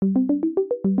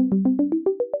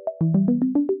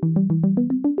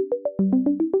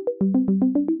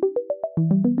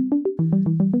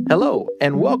Hello,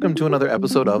 and welcome to another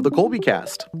episode of the Colby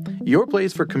Cast, your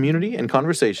place for community and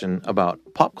conversation about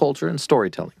pop culture and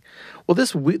storytelling. Well,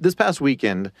 this past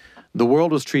weekend, the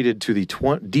world was treated to the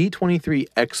D23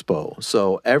 Expo,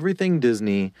 so everything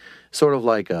Disney, sort of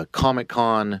like a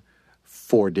Comic-Con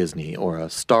for Disney or a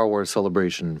Star Wars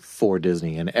celebration for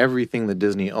Disney, and everything that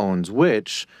Disney owns,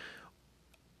 which,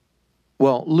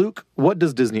 well, Luke, what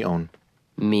does Disney own?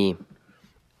 Me.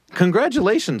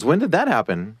 Congratulations, when did that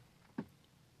happen?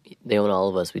 They own all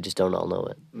of us. We just don't all know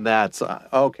it. That's,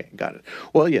 okay, got it.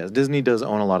 Well, yes, Disney does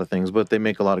own a lot of things, but they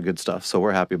make a lot of good stuff, so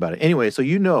we're happy about it. Anyway, so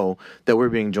you know that we're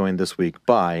being joined this week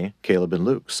by Caleb and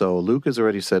Luke. So Luke has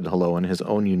already said hello in his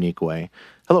own unique way.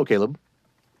 Hello, Caleb.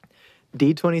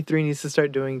 D23 needs to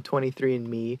start doing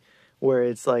 23andMe, where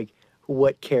it's like,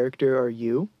 what character are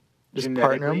you? Just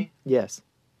partner them. Yes.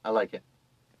 I like it.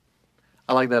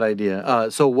 I like that idea.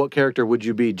 So what character would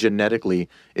you be genetically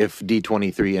if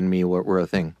D23 and me were a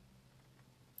thing?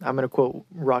 I'm going to quote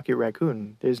Rocket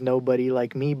Raccoon. There's nobody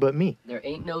like me but me. There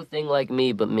ain't no thing like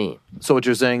me but me. So what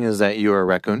you're saying is that you're a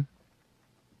raccoon?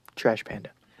 Trash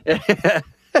panda.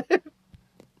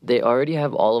 They already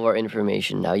have all of our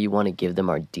information. Now you want to give them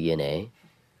our DNA?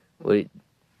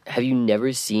 Have you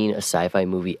never seen a sci-fi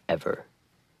movie ever?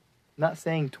 Not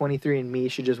saying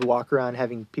 23andMe should just walk around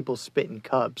having people spit in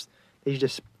cups. They should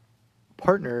just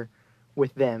partner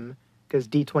with them, because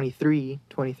D23,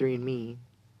 23andMe,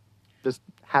 just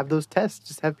have those tests.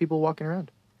 Just have people walking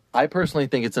around. I personally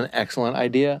think it's an excellent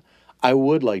idea. I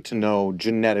would like to know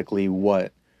genetically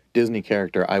what Disney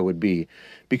character I would be,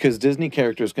 because Disney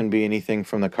characters can be anything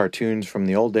from the cartoons from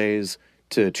the old days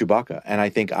to Chewbacca, and I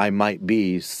think I might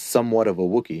be somewhat of a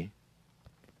Wookiee.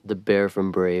 The bear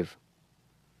from Brave.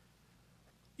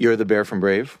 You're the bear from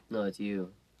Brave? No, it's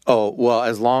you. Oh, well,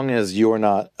 as long as you're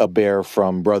not a bear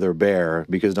from Brother Bear,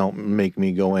 because don't make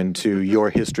me go into your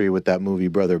history with that movie,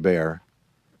 Brother Bear.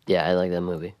 Yeah, I like that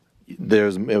movie.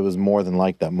 It was more than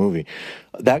like that movie.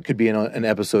 That could be an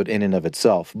episode in and of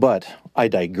itself, but I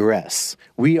digress.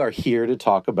 We are here to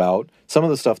talk about some of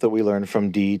the stuff that we learned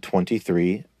from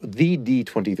D23, the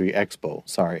D23 Expo.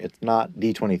 Sorry, it's not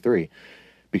D23,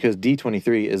 because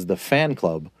D23 is the fan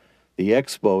club. The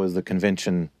Expo is the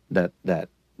convention that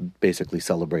basically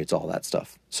celebrates all that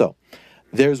stuff. So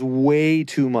there's way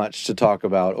too much to talk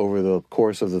about over the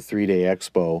course of the 3-day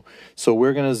Expo. So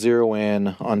we're going to zero in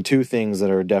on two things that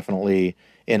are definitely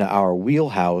in our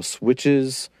wheelhouse, which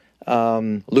is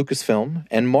Lucasfilm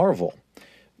and Marvel.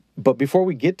 But before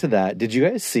we get to that, did you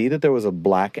guys see that there was a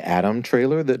Black Adam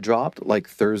trailer that dropped like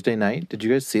Thursday night? Did you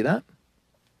guys see that?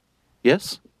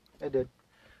 Yes? I did.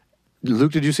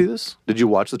 Luke, did you see this? Did you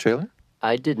watch the trailer?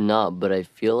 I did not, but I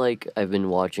feel like I've been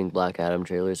watching Black Adam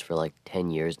trailers for like 10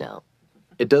 years now.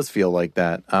 It does feel like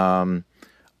that. I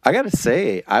got to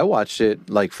say, I watched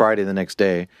it like Friday the next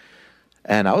day,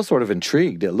 and I was sort of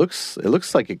intrigued. It looks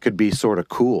like it could be sort of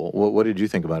cool. What did you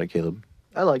think about it, Caleb?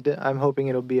 I liked it. I'm hoping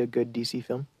it'll be a good DC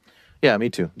film. Yeah,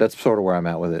 me too. That's sort of where I'm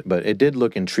at with it. But it did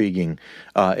look intriguing.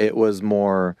 It was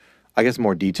more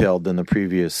detailed than the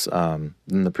previous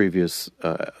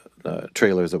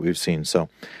trailers that we've seen. So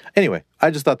anyway, I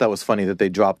just thought that was funny that they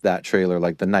dropped that trailer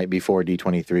like the night before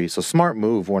D23. So smart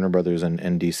move, Warner Brothers and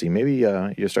DC. Maybe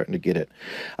you're starting to get it.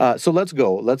 So let's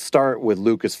go. Let's start with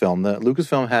Lucasfilm. The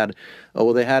Lucasfilm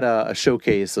had a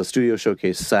showcase, a studio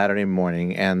showcase Saturday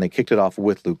morning, and they kicked it off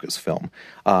with Lucasfilm.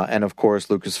 And of course,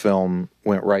 Lucasfilm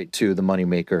went right to the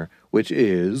moneymaker, which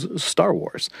is Star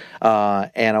Wars.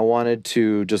 And I wanted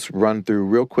to just run through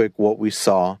real quick what we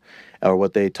saw or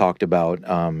what they talked about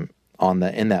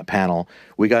in that panel.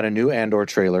 We got a new Andor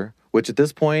trailer, which at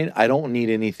this point, I don't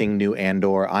need anything new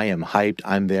Andor. I am hyped.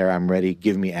 I'm there. I'm ready.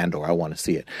 Give me Andor. I want to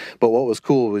see it. But what was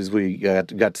cool was we got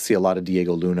to see a lot of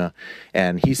Diego Luna,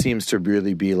 and he seems to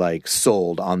really be like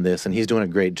sold on this, and he's doing a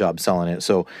great job selling it.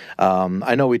 So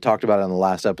I know we talked about it in the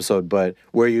last episode, but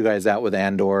where are you guys at with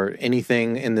Andor?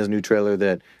 Anything in this new trailer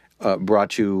that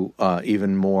brought you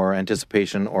even more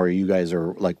anticipation, or you guys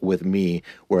are like with me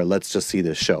where let's just see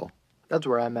this show? That's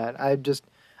where I'm at.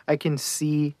 I can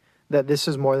see that this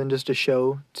is more than just a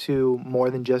show to more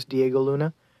than just Diego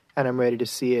Luna, and I'm ready to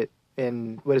see it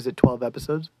in, 12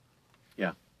 episodes?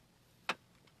 Yeah.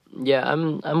 Yeah,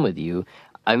 I'm with you.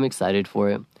 I'm excited for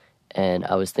it, and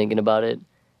I was thinking about it,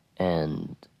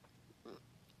 and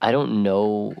I don't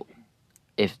know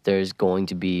if there's going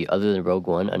to be, other than Rogue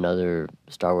One, another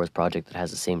Star Wars project that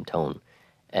has the same tone.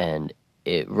 And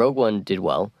Rogue One did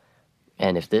well,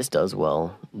 and if this does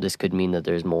well, this could mean that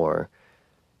there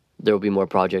will be more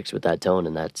projects with that tone,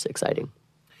 and that's exciting.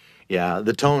 Yeah,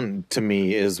 the tone to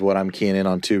me is what I'm keying in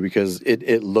on too, because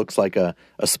it looks like a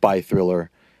spy thriller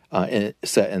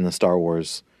set in the Star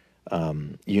Wars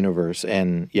universe.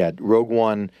 And yeah, Rogue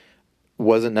One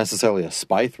wasn't necessarily a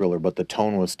spy thriller, but the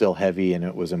tone was still heavy and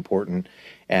it was important.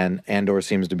 And Andor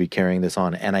seems to be carrying this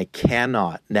on. And I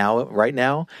cannot right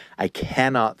now, I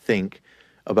cannot think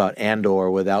about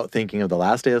Andor without thinking of the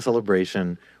last day of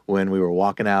Celebration when we were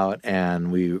walking out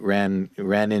and we ran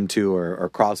into or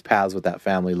crossed paths with that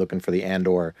family looking for the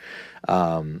Andor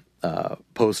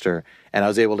poster. And I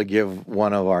was able to give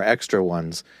one of our extra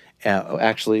ones.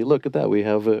 Actually, look at that. We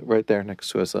have it right there next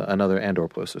to us, another Andor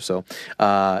poster. So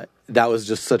that was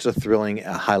just such a thrilling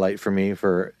highlight for me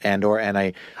for Andor. And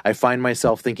I find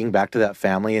myself thinking back to that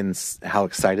family and how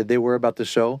excited they were about the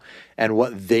show and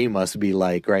what they must be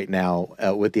like right now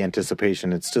with the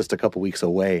anticipation. It's just a couple weeks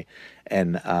away.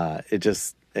 And it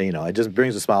just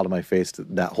brings a smile to my face,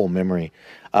 that whole memory.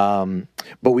 But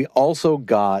we also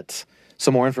got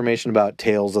some more information about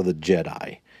Tales of the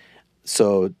Jedi.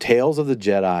 So Tales of the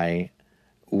Jedi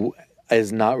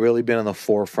has not really been on the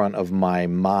forefront of my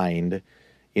mind.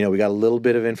 You know, we got a little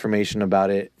bit of information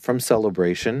about it from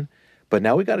Celebration, but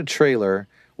now we got a trailer.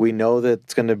 We know that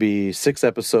it's going to be 6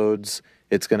 episodes.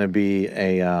 It's going to be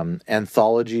a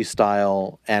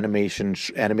anthology-style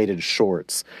animated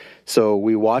shorts. So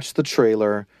we watched the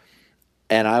trailer,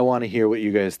 and I want to hear what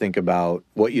you guys think about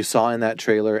what you saw in that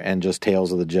trailer and just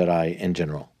Tales of the Jedi in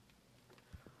general.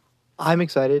 I'm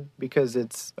excited because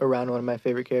it's around one of my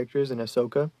favorite characters in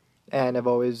Ahsoka, and I've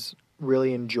always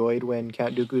really enjoyed when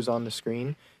Count Dooku's on the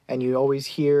screen, and you always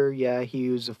hear, he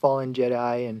was a fallen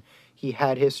Jedi, and he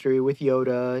had history with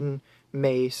Yoda and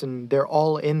Mace, and they're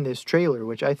all in this trailer,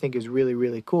 which I think is really,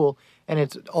 really cool, and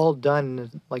it's all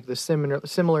done like the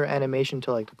similar animation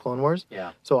to like the Clone Wars.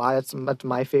 Yeah. So that's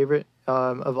my favorite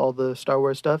of all the Star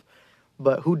Wars stuff,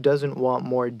 but who doesn't want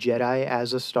more Jedi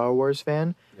as a Star Wars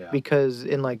fan? Yeah. Because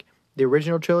in like the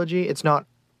original trilogy, it's not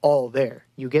all there.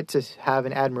 You get to have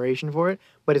an admiration for it,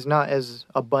 but it's not as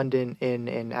abundant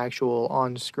in actual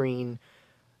on-screen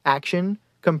action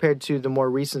compared to the more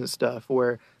recent stuff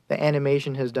where the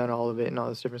animation has done all of it and all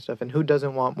this different stuff. And who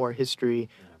doesn't want more history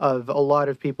of a lot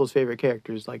of people's favorite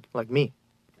characters like me?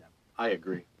 I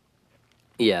agree.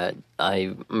 Yeah,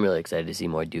 I'm really excited to see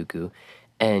more Dooku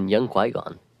and young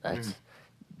Qui-Gon.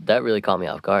 That really caught me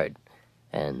off guard.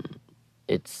 And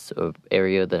it's an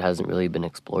area that hasn't really been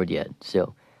explored yet.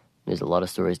 So there's a lot of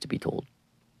stories to be told.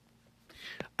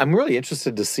 I'm really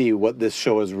interested to see what this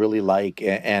show is really like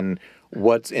and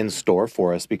what's in store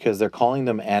for us because they're calling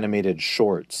them animated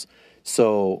shorts.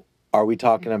 So are we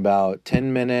talking about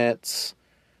 10 minutes,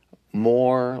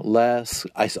 more, less?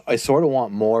 I sort of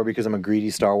want more because I'm a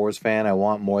greedy Star Wars fan. I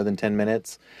want more than 10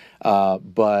 minutes.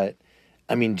 But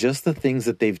I mean, just the things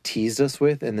that they've teased us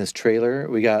with in this trailer.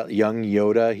 We got young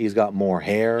Yoda. He's got more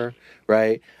hair,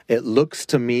 right? It looks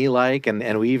to me like,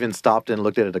 and we even stopped and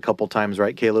looked at it a couple times,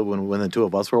 right, Caleb, when the two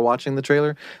of us were watching the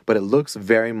trailer. But it looks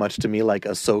very much to me like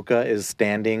Ahsoka is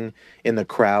standing in the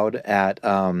crowd at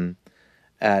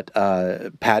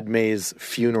Padme's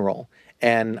funeral.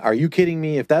 And are you kidding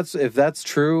me? If that's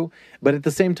true, but at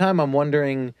the same time, I'm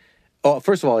wondering. Oh,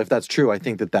 first of all, if that's true, I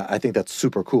think that's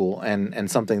super cool and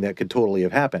something that could totally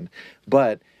have happened.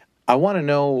 But I want to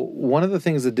know, one of the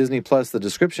things that Disney Plus, the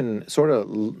description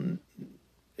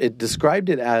it described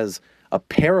it as a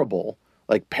parable,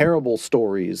 like parable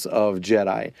stories of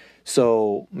Jedi.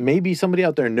 So maybe somebody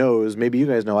out there knows, maybe you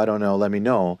guys know, I don't know, let me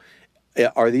know.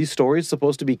 Are these stories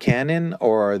supposed to be canon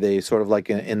or are they sort of like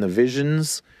in the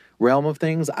Visions realm of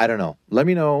things? I don't know. Let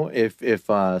me know if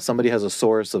somebody has a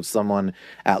source of someone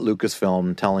at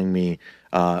Lucasfilm telling me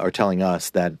or telling us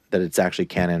that it's actually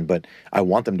canon, but I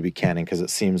want them to be canon because it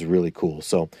seems really cool.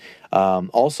 So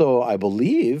also, I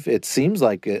believe it seems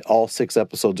like all 6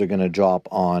 episodes are going to drop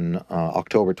on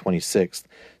October 26th.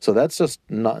 So that's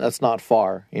not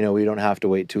far. You know, we don't have to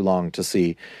wait too long to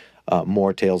see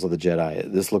more Tales of the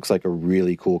Jedi. This looks like a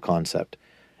really cool concept.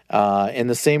 In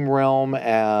the same realm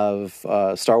of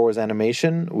Star Wars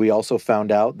animation, we also found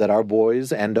out that our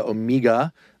boys and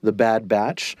Omega, the Bad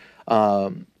Batch,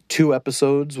 2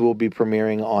 episodes will be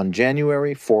premiering on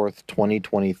January 4th,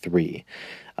 2023.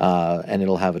 And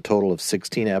it'll have a total of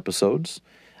 16 episodes.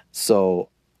 So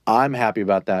I'm happy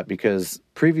about that because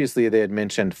previously they had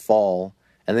mentioned fall,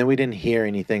 and then we didn't hear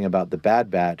anything about the Bad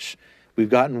Batch. We've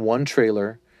gotten one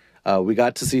trailer. We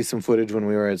got to see some footage when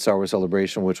we were at Star Wars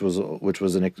Celebration, which was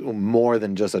more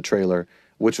than just a trailer,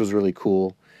 which was really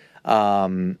cool.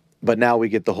 But now we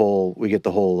get the whole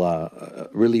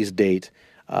release date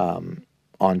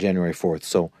on January 4th.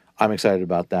 So I'm excited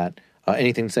about that.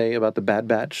 Anything to say about the Bad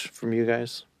Batch from you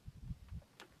guys?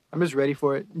 I'm just ready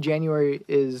for it. January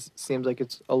seems like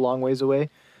it's a long ways away,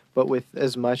 but with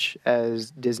as much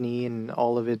as Disney and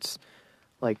all of its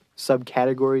like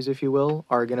subcategories, if you will,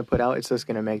 are going to put out, it's just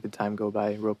going to make the time go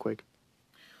by real quick.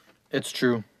 It's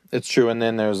true. It's true. And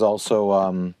then there's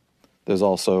also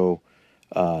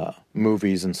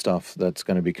movies and stuff that's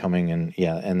going to be coming, and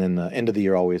then the end of the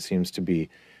year always seems to be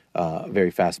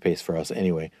very fast paced for us.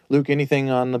 Anyway, Luke, anything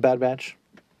on the Bad Batch?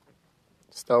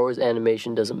 Star Wars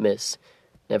animation doesn't miss.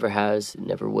 Never has,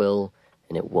 never will,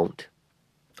 and it won't.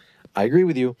 I agree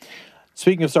with you.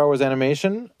 Speaking of Star Wars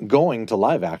animation, going to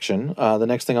live action, the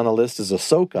next thing on the list is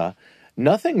Ahsoka.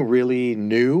 Nothing really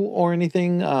new or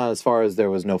anything as far as there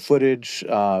was no footage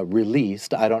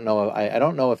released. I don't know. I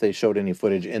don't know if they showed any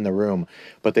footage in the room,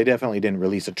 but they definitely didn't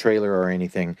release a trailer or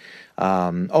anything.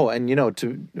 And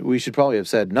we should probably have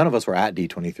said none of us were at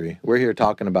D23. We're here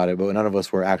talking about it, but none of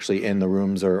us were actually in the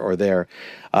rooms or there.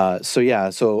 So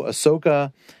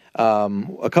Ahsoka.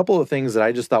 A couple of things that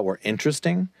I just thought were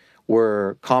interesting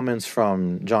were comments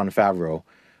from Jon Favreau.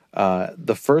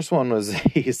 The first one was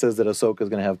he says that Ahsoka is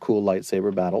going to have cool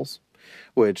lightsaber battles,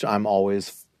 which I'm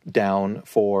always down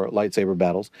for lightsaber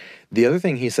battles. The other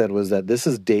thing he said was that this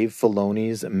is Dave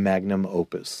Filoni's magnum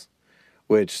opus,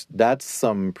 which that's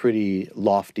some pretty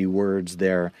lofty words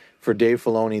there. For Dave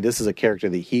Filoni, this is a character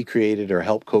that he created or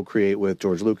helped co-create with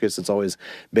George Lucas. It's always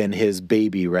been his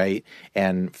baby, right?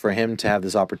 And for him to have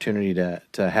this opportunity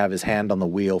to have his hand on the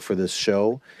wheel for this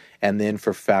show, and then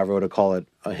for Favreau to call it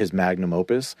his magnum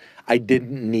opus, I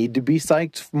didn't need to be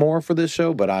psyched more for this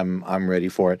show, but I'm ready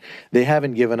for it. They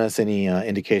haven't given us any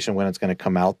indication when it's going to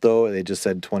come out, though. They just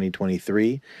said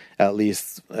 2023, at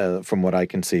least from what I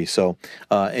can see. So,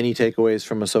 any takeaways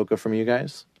from Ahsoka from you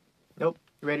guys? Nope,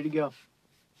 ready to go.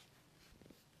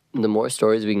 The more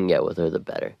stories we can get with her, the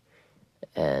better.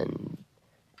 And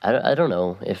I don't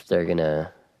know if they're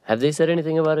gonna. Have they said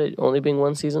anything about it only being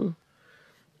one season?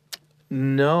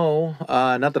 No,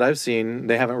 not that I've seen.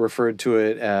 They haven't referred to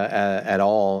it at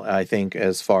all, I think,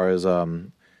 as far as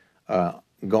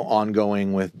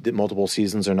ongoing with multiple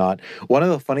seasons or not. One of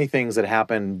the funny things that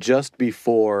happened just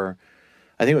before,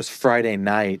 I think it was Friday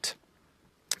night,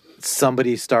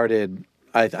 somebody started,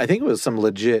 I think it was some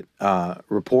legit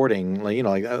reporting,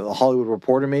 like a Hollywood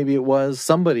Reporter maybe it was.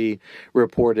 Somebody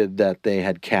reported that they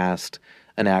had cast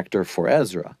an actor for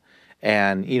Ezra.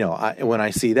 And, when I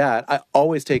see that, I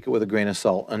always take it with a grain of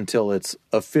salt until it's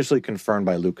officially confirmed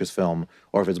by Lucasfilm,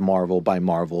 or if it's Marvel, by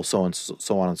Marvel, so on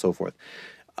and so forth.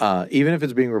 Even if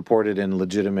it's being reported in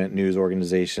legitimate news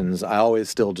organizations, I always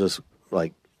still just,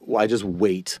 I just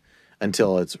wait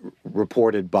until it's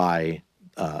reported by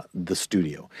the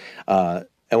studio. But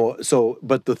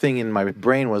the thing in my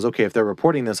brain was, okay, if they're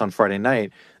reporting this on Friday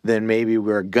night, then maybe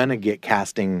we're going to get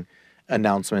casting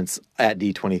announcements at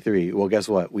D23. Well, guess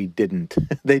what? We didn't.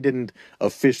 They didn't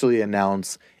officially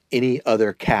announce any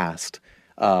other cast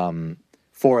for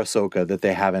Ahsoka that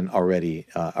they haven't already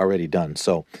done.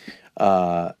 So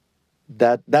that's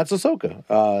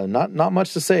Ahsoka. Not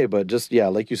much to say, but just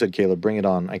like you said, Caleb, bring it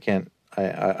on. I can't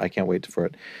wait for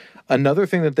it. Another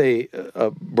thing that they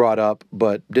brought up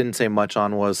but didn't say much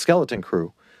on was Skeleton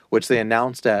Crew, which they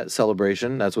announced at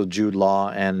Celebration. That's with Jude Law,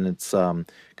 and it's going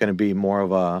to be more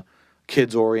of a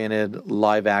kids-oriented,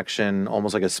 live-action,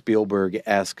 almost like a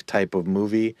Spielberg-esque type of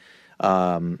movie,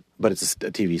 but it's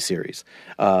a TV series.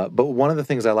 But one of the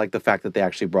things I like the fact that they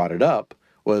actually brought it up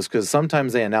was because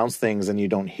sometimes they announce things and you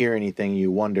don't hear anything.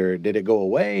 You wonder, did it go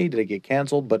away? Did it get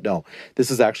canceled? But no, this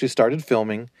has actually started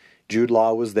filming. Jude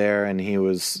Law was there, and he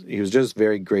was just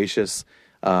very gracious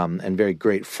and very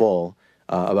grateful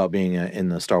about being in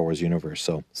the Star Wars universe.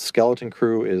 So Skeleton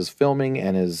Crew is filming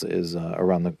and is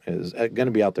going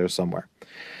to be out there somewhere.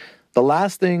 The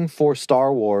last thing for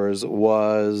Star Wars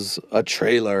was a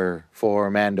trailer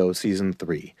for Mando Season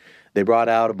 3. They brought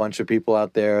out a bunch of people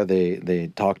out there.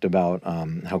 They talked about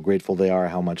how grateful they are,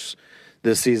 how much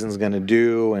this season's going to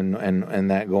do, and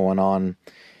that going on.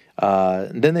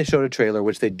 Then they showed a trailer,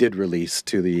 which they did release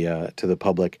to the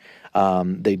public.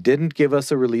 They didn't give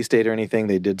us a release date or anything.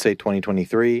 They did say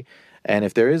 2023. And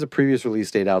if there is a previous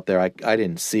release date out there, I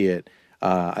didn't see it.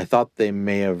 I thought they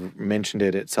may have mentioned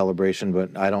it at Celebration,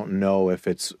 but I don't know if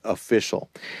it's official.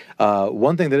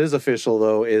 One thing that is official,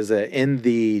 though, is that in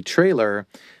the trailer,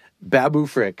 Babu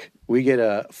Frick, we get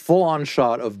a full-on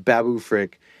shot of Babu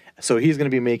Frick. So he's going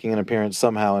to be making an appearance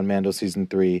somehow in Mando Season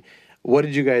 3. What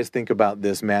did you guys think about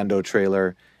this Mando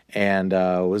trailer? And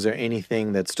was there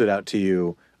anything that stood out to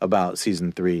you about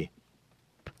Season 3?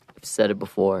 I've said it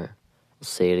before. I'll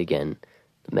say it again.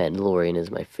 The Mandalorian is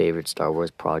my favorite Star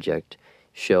Wars project.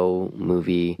 Show,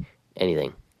 movie,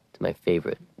 anything. It's my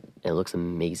favorite. And it looks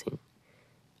amazing.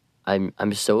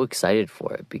 I'm so excited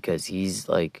for it because he's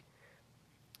on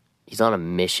a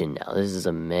mission now. This is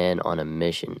a man on a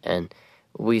mission. And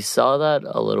we saw that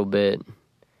a little bit.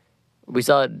 We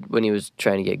saw it when he was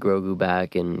trying to get Grogu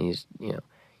back, and he's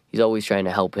always trying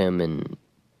to help him,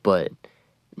 but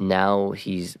now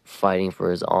he's fighting for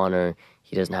his honor.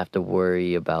 He doesn't have to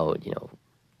worry about,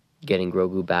 getting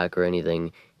Grogu back or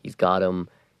anything. He's got him.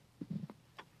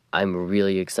 I'm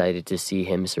really excited to see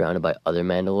him surrounded by other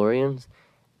Mandalorians.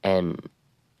 And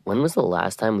when was the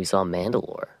last time we saw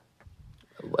Mandalore?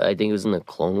 I think it was in the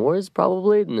Clone Wars,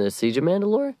 probably, in the Siege of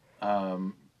Mandalore.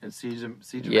 In Siege of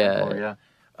Yeah. Mandalore, yeah.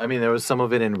 I mean, there was some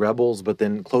of it in Rebels, but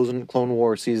then Clone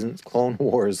Wars season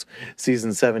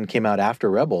 7 came out after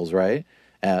Rebels, right?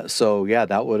 So yeah,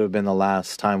 that would have been the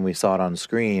last time we saw it on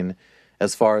screen.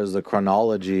 As far as the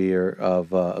chronology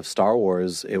of Star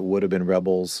Wars, it would have been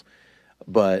Rebels.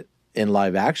 But in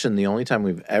live action, the only time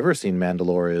we've ever seen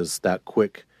Mandalore is that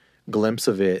quick glimpse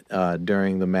of it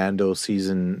during the Mando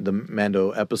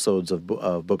episodes of Book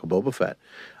of Boba Fett.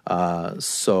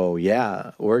 So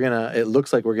yeah, it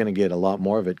looks like we're gonna get a lot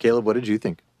more of it. Caleb, what did you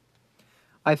think?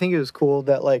 I think it was cool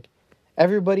that, like,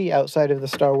 everybody outside of the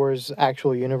Star Wars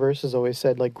actual universe has always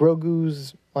said, like,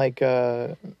 Grogu's, like,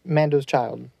 Mando's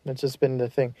child. That's just been the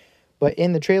thing. But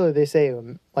in the trailer, they say,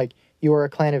 like, you are a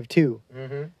clan of two.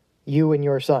 Mm-hmm. You and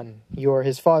your son. You're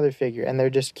his father figure. And they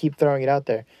just keep throwing it out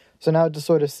there. So now it just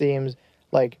sort of seems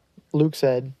like Luke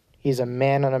said he's a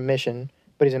man on a mission,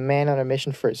 but he's a man on a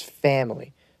mission for his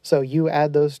family. So you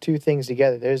add those two things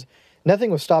together. There's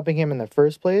nothing was stopping him in the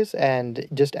first place, and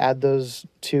just add those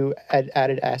two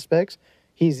added aspects.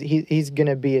 He's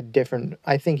gonna be a different.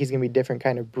 I think he's gonna be a different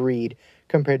kind of breed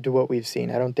compared to what we've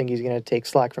seen. I don't think he's gonna take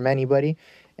slack from anybody,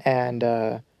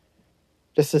 and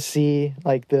just to see,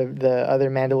 like, the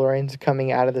other Mandalorians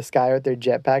coming out of the sky with their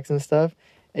jetpacks and stuff,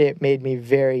 it made me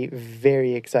very,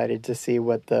 very excited to see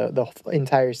what the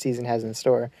entire season has in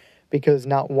store, because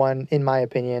in my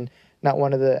opinion, not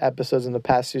one of the episodes in the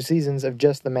past 2 seasons of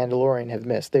just The Mandalorian have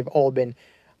missed. They've all been,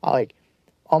 like,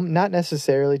 not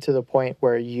necessarily to the point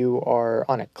where you are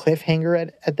on a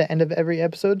cliffhanger at the end of every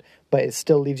episode, but it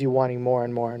still leaves you wanting more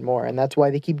and more and more, and that's why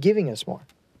they keep giving us more.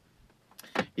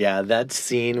 Yeah, that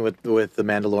scene with the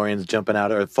Mandalorians jumping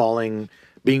out or falling,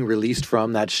 being released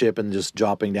from that ship and just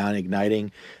dropping down,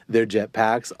 igniting their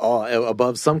jetpacks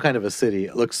above some kind of a city.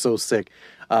 It looks so sick.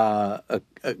 A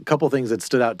couple things that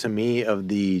stood out to me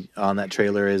on that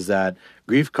trailer is that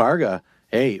Grief Karga,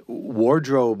 hey,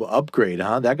 wardrobe upgrade,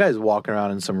 huh? That guy's walking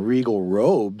around in some regal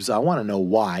robes. I want to know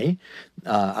why.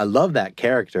 I love that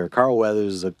character. Carl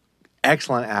Weathers is an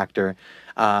excellent actor.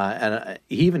 And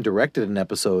he even directed an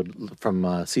episode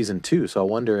from season 2, so I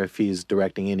wonder if he's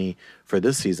directing any for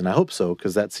this season. I hope so,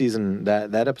 because that season,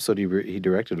 that episode he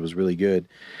directed was really good.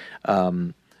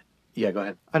 Yeah, go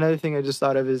ahead. Another thing I just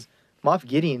thought of is Moff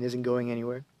Gideon isn't going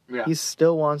anywhere. Yeah. He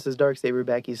still wants his Darksaber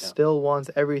back. He still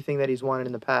wants everything that he's wanted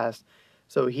in the past.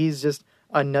 So he's just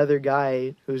another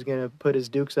guy who's going to put his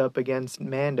dukes up against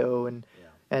Mando and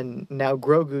now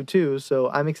Grogu too. So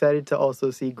I'm excited to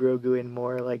also see Grogu in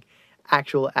more, like,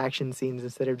 actual action scenes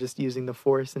instead of just using the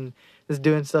Force and just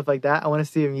doing stuff like that. I want to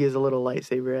see him use a little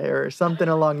lightsaber or something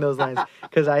along those lines,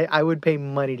 because I would pay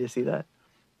money to see that.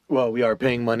 Well, we are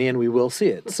paying money and we will see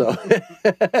it. So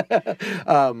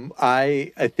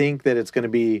I think that it's going to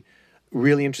be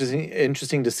really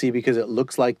interesting to see, because it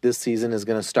looks like this season is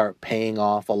going to start paying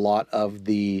off a lot of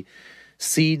the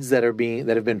seeds that have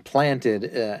been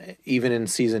planted even in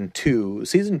season 2.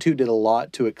 Season 2 did a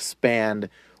lot to expand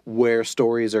where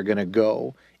stories are going to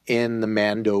go in the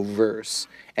Mando verse,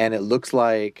 and it looks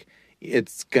like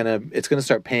it's gonna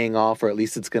start paying off, or at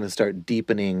least it's gonna start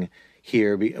deepening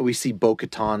here. We see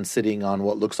Bo-Katan sitting on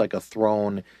what looks like a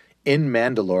throne in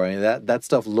Mandalore. That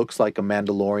stuff looks like a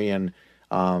Mandalorian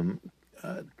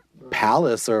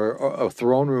palace or a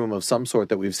throne room of some sort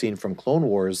that we've seen from Clone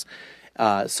Wars.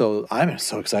 So I'm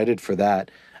so excited for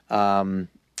that.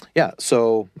 Yeah,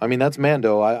 so, I mean, that's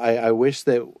Mando. I wish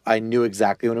that I knew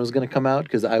exactly when it was going to come out,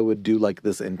 because I would do, like,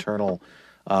 this internal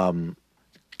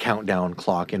countdown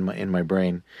clock in my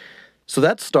brain. So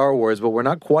that's Star Wars, but we're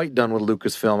not quite done with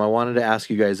Lucasfilm. I wanted to ask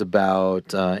you guys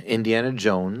about Indiana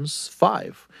Jones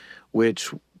 5,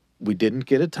 which we didn't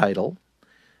get a title.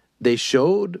 They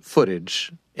showed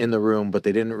footage in the room, but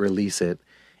they didn't release it.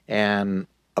 And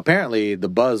apparently the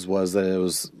buzz was that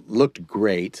it looked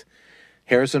great.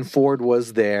 Harrison Ford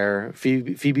was there.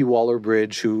 Phoebe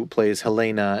Waller-Bridge, who plays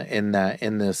Helena in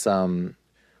this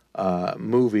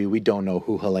movie. We don't know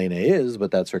who Helena is,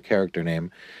 but that's her character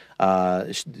name.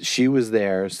 She was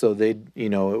there. So it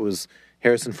was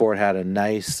Harrison Ford had a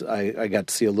nice. I got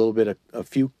to see a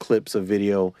few clips of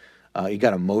video. He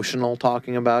got emotional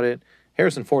talking about it.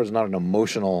 Harrison Ford is not an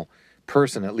emotional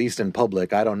person, at least in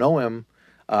public. I don't know him.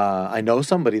 I know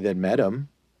somebody that met him.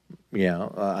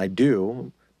 I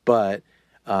do, but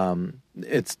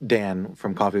it's Dan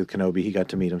from Coffee with Kenobi. He got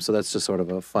to meet him, so that's just sort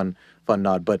of a fun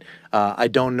nod. But I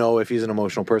don't know if he's an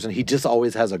emotional person. He just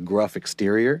always has a gruff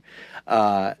exterior,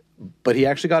 but he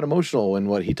actually got emotional in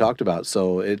what he talked about,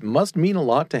 so it must mean a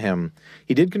lot to him.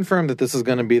 He did confirm that this is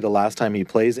going to be the last time he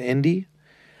plays Indy,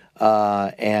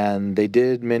 and they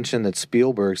did mention that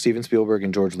Steven Spielberg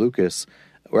and George Lucas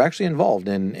were actually involved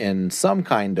in some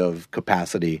kind of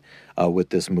capacity with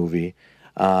this movie.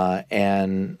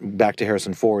 And back to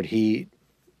Harrison Ford, he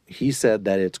said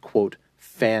that it's, quote,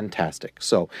 fantastic.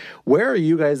 So where are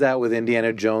you guys at with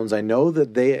Indiana Jones? I know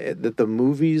that the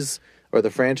movies or the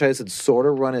franchise had sort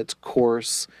of run its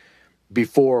course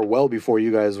well before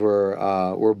you guys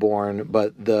were born,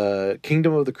 but the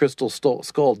Kingdom of the Crystal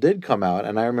Skull did come out,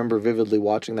 and I remember vividly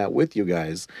watching that with you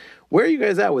guys. Where are you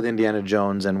guys at with Indiana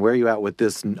Jones, and where are you at with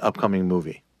this upcoming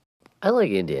movie? I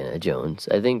like Indiana Jones.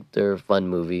 I think they're fun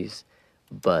movies,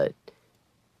 but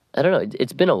I don't know.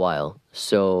 It's been a while,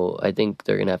 so I think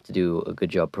they're going to have to do a good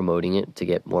job promoting it to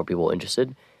get more people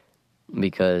interested,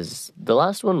 because the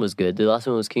last one was good. The last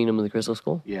one was Kingdom of the Crystal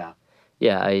Skull. Yeah.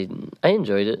 Yeah, I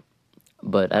enjoyed it,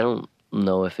 but I don't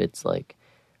know if it's like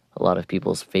a lot of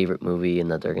people's favorite movie and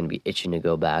that they're going to be itching to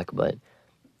go back, but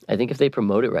I think if they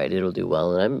promote it right, it'll do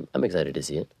well, and I'm excited to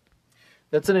see it.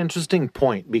 That's an interesting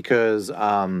point, because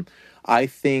I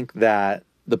think that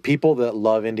the people that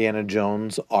love Indiana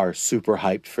Jones are super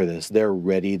hyped for this. They're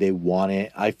ready. They want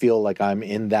it. I feel like I'm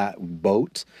in that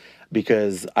boat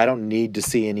because I don't need to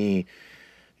see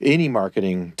any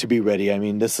marketing to be ready. I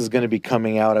mean, this is going to be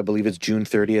coming out, I believe it's June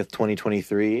 30th,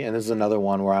 2023. And this is another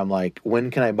one where I'm like,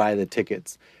 when can I buy the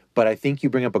tickets? But I think you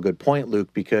bring up a good point,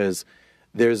 Luke, because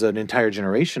there's an entire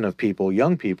generation of people,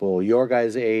 young people, your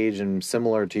guys' age and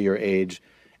similar to your age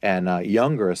and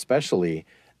younger especially,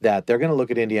 that they're going to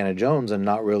look at Indiana Jones and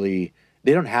not really,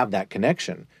 they don't have that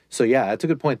connection. So yeah, that's a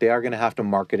good point. They are going to have to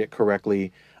market it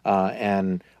correctly.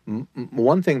 And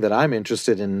one thing that I'm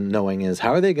interested in knowing is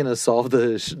how are they going to solve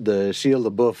the Shia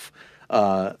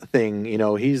LaBeouf thing? You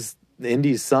know, he's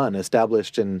Indy's son,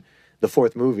 established in the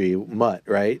fourth movie, Mutt,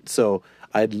 right? So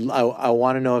I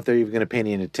want to know if they're even going to pay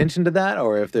any attention to that,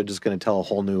 or if they're just going to tell a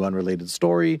whole new unrelated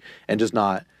story and just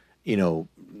not,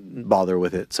 bother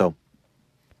with it. So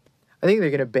I think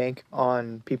they're going to bank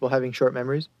on people having short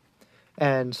memories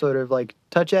and sort of like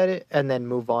touch at it and then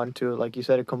move on to, like you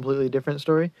said, a completely different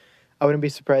story. I wouldn't be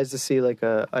surprised to see like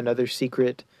another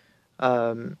secret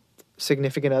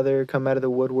significant other come out of the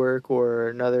woodwork, or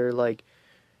another, like,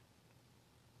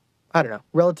 I don't know,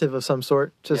 relative of some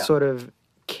sort to sort of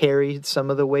carry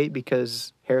some of the weight,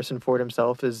 because Harrison Ford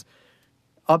himself is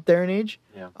up there in age.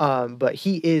 Yeah. But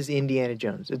he is Indiana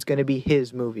Jones. It's going to be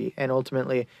his movie. And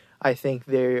ultimately, I think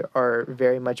they are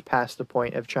very much past the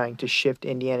point of trying to shift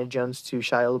Indiana Jones to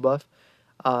Shia LaBeouf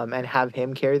and have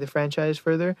him carry the franchise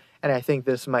further. And I think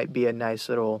this might be a nice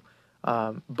little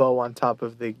bow on top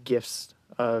of the gifts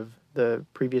of the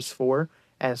previous four,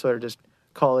 and sort of just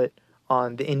call it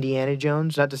on the Indiana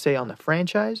Jones, not to say on the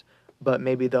franchise, but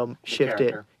maybe they'll shift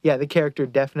it. Yeah, the character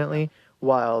definitely,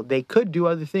 while they could do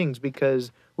other things,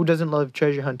 because who doesn't love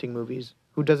treasure hunting movies?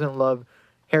 Who doesn't love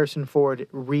Harrison Ford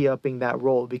re-upping that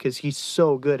role, because he's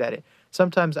so good at it?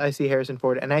 Sometimes I see Harrison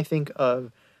Ford and I think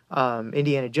of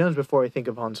Indiana Jones before I think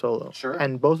of Han Solo. Sure.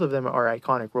 And both of them are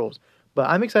iconic roles. But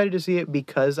I'm excited to see it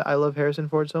because I love Harrison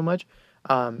Ford so much,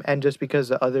 and just because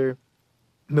the other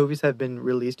movies have been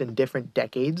released in different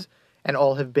decades and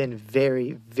all have been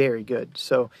very, very good.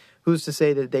 So who's to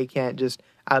say that they can't just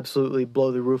absolutely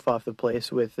blow the roof off the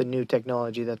place with the new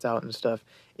technology that's out and stuff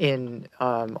in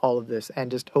all of this,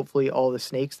 and just hopefully all the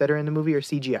snakes that are in the movie are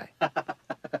CGI.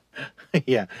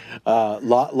 Yeah,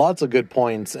 lots of good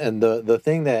points, and the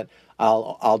thing that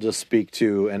I'll just speak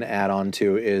to and add on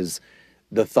to is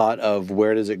the thought of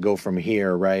where does it go from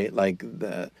here, right? Like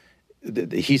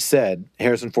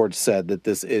Harrison Ford said that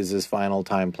this is his final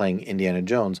time playing Indiana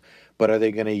Jones, but are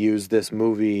they going to use this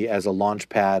movie as a launch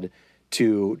pad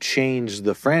to change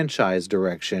the franchise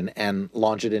direction and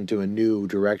launch it into a new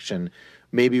direction?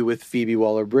 Maybe with Phoebe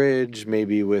Waller-Bridge,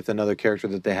 maybe with another character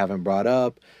that they haven't brought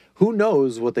up. Who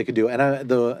knows what they could do? And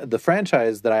the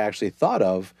franchise that I actually thought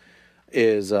of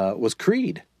was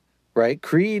Creed, right?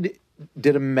 Creed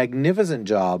did a magnificent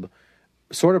job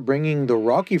sort of bringing the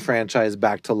Rocky franchise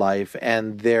back to life,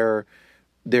 and they're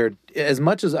as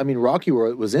much as, I mean, Rocky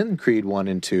was in Creed 1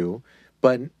 and 2,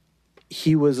 but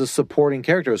he was a supporting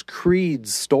character. It was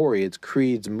Creed's story. It's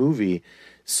Creed's movie.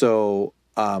 So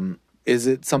is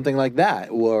it something like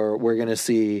that where we're going to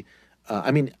see...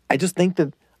 I just think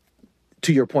that,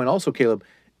 to your point also, Caleb,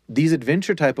 these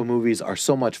adventure type of movies are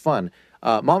so much fun.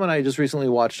 Mom and I just recently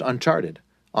watched Uncharted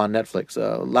on Netflix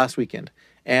last weekend,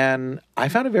 and I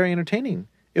found it very entertaining.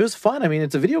 It was fun. I mean,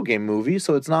 it's a video game movie,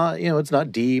 so it's not, it's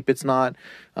not deep. It's not,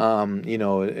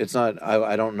 it's not.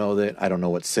 I don't know that. I don't know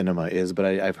what cinema is, but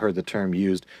I've heard the term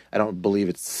used. I don't believe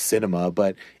it's cinema,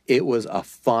 but it was a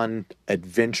fun,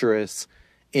 adventurous,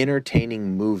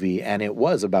 entertaining movie, and it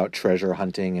was about treasure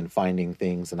hunting and finding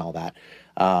things and all that.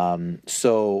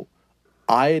 So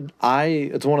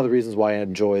it's one of the reasons why I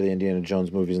enjoy the Indiana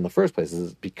Jones movies in the first place,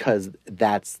 is because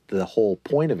that's the whole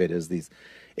point of it, is these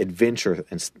adventure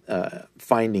and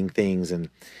finding things and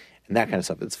that kind of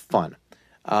stuff. It's fun.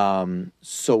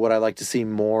 So would I like to see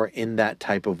more in that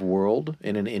type of world,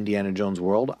 in an Indiana Jones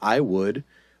world? I would,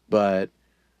 but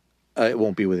it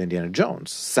won't be with Indiana Jones.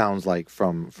 Sounds like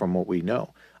from what we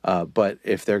know. But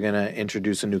if they're going to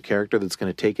introduce a new character that's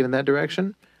going to take it in that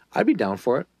direction, I'd be down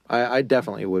for it. I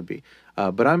definitely would be.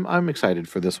 But I'm excited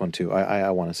for this one too.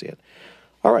 I want to see it.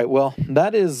 All right. Well,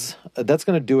 that's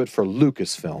going to do it for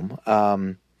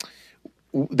Lucasfilm.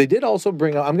 They did also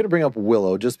bring up, I'm going to bring up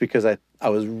Willow just because I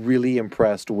was really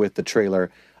impressed with the trailer.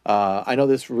 I know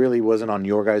this really wasn't on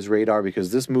your guys' radar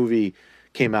because this movie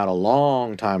came out a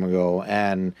long time ago,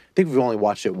 and I think we've only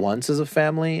watched it once as a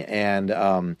family,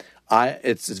 and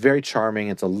it's very charming.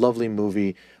 It's a lovely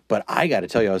movie, but I got to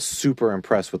tell you, I was super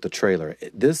impressed with the trailer.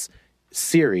 This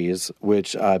series,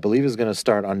 which I believe is going to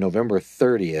start on November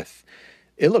 30th,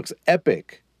 it looks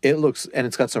epic. And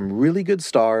it's got some really good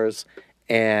stars,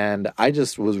 and I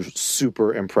just was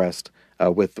super impressed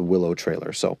with the Willow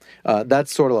trailer. So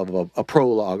that's sort of a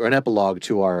prologue or an epilogue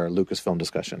to our Lucasfilm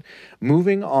discussion.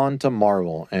 Moving on to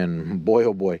Marvel, and boy,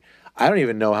 oh boy, I don't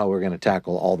even know how we're going to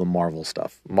tackle all the Marvel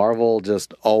stuff. Marvel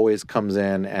just always comes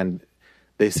in, and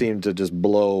they seem to just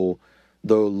blow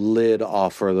the lid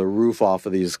off or the roof off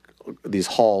of these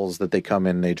halls that they come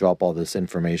in and they drop all this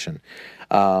information.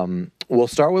 We'll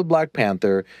start with Black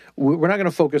Panther. We're not going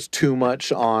to focus too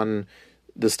much on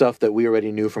the stuff that we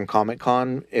already knew from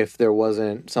Comic-Con. If there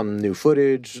wasn't some new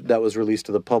footage that was released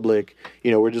to the public,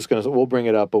 we'll bring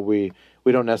it up, but we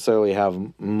don't necessarily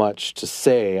have much to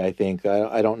say. I think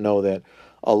I don't know that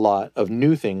a lot of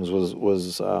new things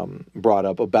was brought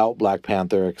up about Black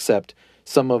Panther, except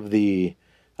some of the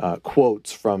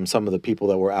quotes from some of the people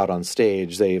that were out on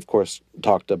stage. They, of course,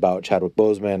 talked about Chadwick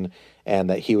Boseman and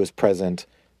that he was present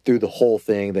through the whole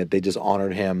thing, that they just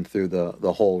honored him through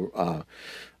the whole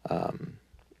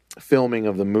filming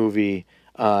of the movie.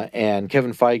 And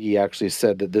Kevin Feige actually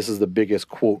said that this is the biggest,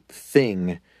 quote,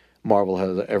 thing Marvel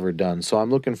has ever done. So I'm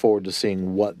looking forward to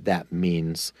seeing what that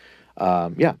means.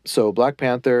 So Black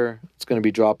Panther, it's going to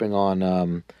be dropping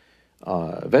on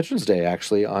Veterans Day,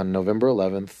 actually, on November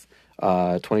 11th.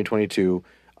 2022.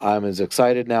 I'm as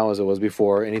excited now as I was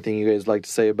before. Anything you guys like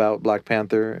to say about Black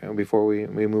Panther before we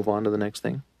move on to the next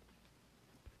thing?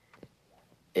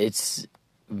 It's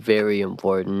very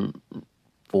important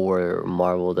for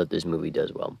Marvel that this movie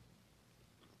does well,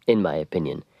 in my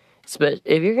opinion.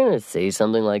 If you're going to say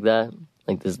something like that,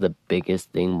 like this is the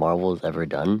biggest thing Marvel's ever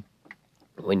done,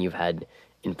 when you've had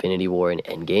Infinity War and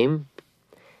Endgame,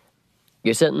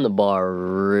 you're setting the bar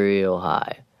real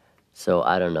high. So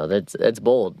I don't know. That's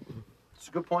bold. It's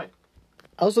a good point.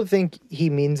 I also think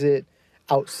he means it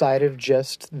outside of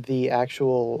just the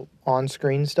actual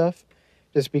on-screen stuff,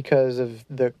 just because of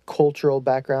the cultural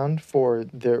background for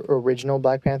the original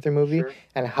Black Panther movie. Sure.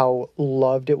 And how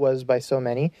loved it was by so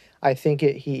many. I think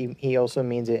he also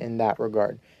means it in that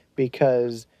regard,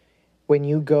 because when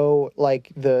you go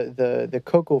like the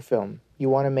Coco film, you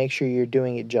want to make sure you're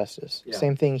doing it justice. Yeah.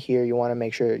 Same thing here. You want to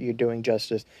make sure you're doing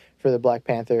justice for the Black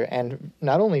Panther, and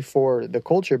not only for the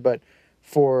culture, but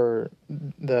for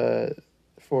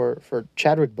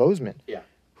Chadwick Boseman,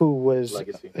 who was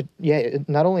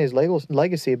not only his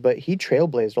legacy, but he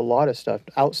trailblazed a lot of stuff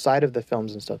outside of the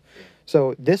films and stuff. Yeah.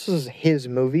 So this was his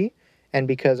movie, and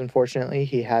because unfortunately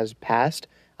he has passed,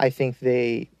 I think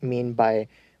they mean by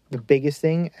the biggest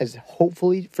thing as,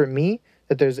 hopefully for me,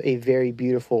 that there's a very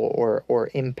beautiful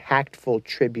or impactful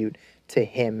tribute to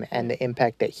him and the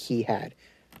impact that he had.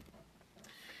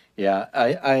 Yeah,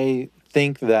 I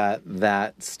think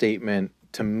that statement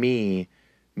to me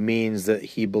means that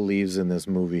he believes in this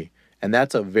movie, and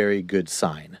that's a very good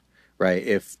sign, right?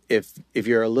 If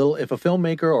you're if a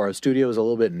filmmaker or a studio is a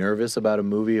little bit nervous about a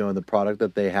movie or the product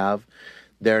that they have,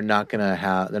 they're not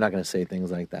gonna say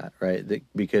things like that, right?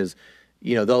 Because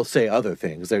they'll say other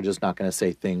things. They're just not going to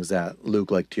say things that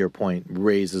Luke, like to your point,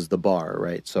 raises the bar,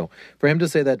 right? So for him to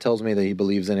say that tells me that he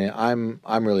believes in it. I'm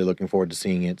really looking forward to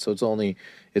seeing it. So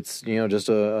it's just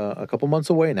a couple months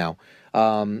away now.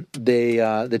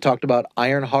 They talked about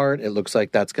Ironheart. It looks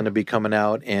like that's going to be coming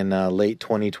out in late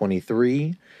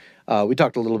 2023. We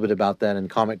talked a little bit about that in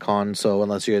Comic-Con, so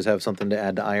unless you guys have something to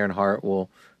add to Ironheart,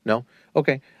 no?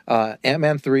 Okay.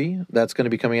 Ant-Man 3, that's going to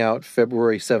be coming out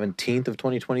February 17th of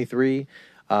 2023.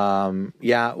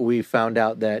 We found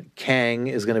out that Kang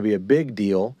is going to be a big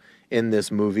deal in this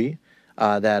movie,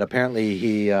 that apparently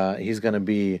he's going to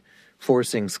be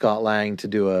forcing Scott Lang to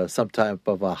do some type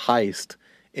of a heist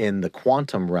in the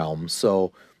quantum realm.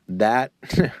 So that...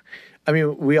 I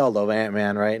mean, we all love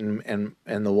Ant-Man, right? And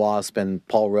the Wasp and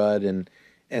Paul Rudd and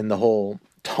the whole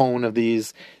tone of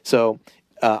these. So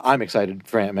I'm excited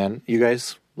for Ant-Man. You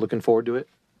guys looking forward to it?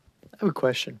 I have a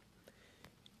question.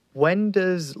 When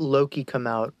does Loki come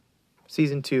out,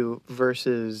 season 2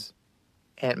 versus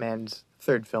Ant-Man's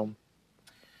third film?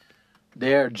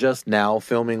 They're just now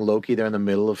filming Loki. They're in the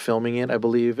middle of filming it, I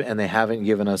believe, and they haven't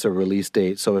given us a release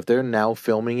date. So if they're now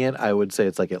filming it, I would say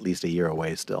it's like at least a year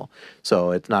away still.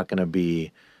 So it's not going to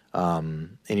be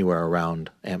anywhere around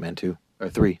Ant-Man 2 or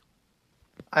 3.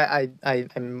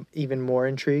 I'm even more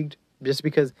intrigued just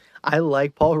because I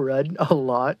like Paul Rudd a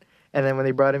lot. And then when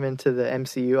they brought him into the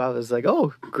MCU, I was like,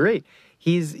 oh, great.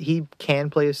 He can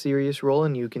play a serious role,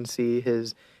 and you can see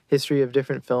his history of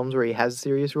different films where he has a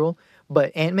serious role.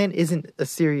 But Ant-Man isn't a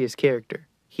serious character.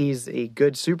 He's a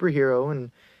good superhero,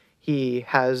 and he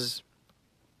has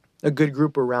a good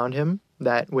group around him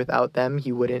that without them,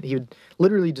 he would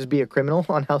literally just be a criminal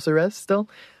on house arrest still.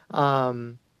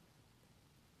 But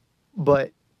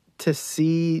to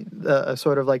see a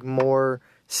sort of like more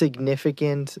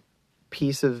significant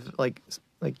piece of like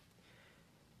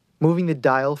moving the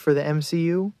dial for the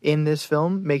MCU in this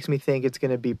film makes me think it's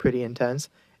going to be pretty intense.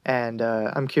 And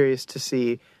I'm curious to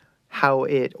see how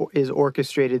it is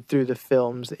orchestrated through the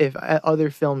films, if other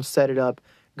films set it up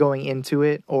going into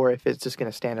it, or if it's just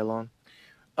going to stand alone.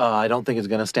 I don't think it's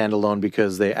going to stand alone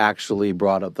because they actually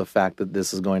brought up the fact that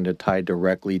this is going to tie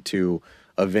directly to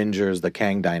Avengers, the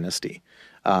Kang Dynasty.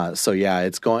 So yeah,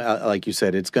 it's going, like you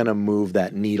said, it's going to move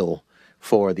that needle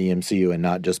for the MCU and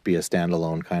not just be a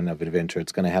standalone kind of adventure.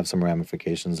 It's going to have some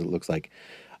ramifications, it looks like.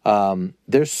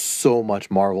 There's so much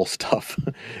Marvel stuff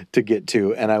to get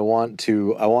to, and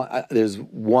there's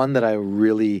one that I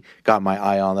really got my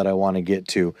eye on that I want to get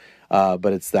to,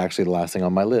 but it's actually the last thing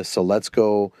on my list. So let's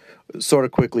go sort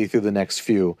of quickly through the next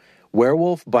few.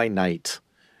 Werewolf by Night.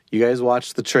 You guys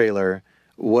watched the trailer.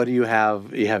 What do you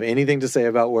have? You have anything to say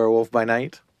about Werewolf by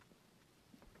Night?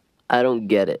 I don't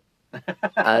get it.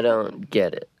 I don't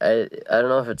get it. I don't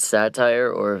know if it's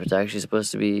satire or if it's actually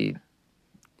supposed to be,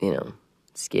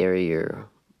 scary or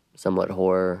somewhat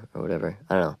horror or whatever.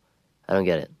 I don't know. I don't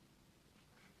get it.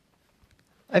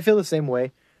 I feel the same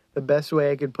way. The best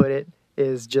way I could put it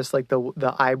is just like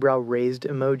the eyebrow raised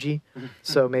emoji.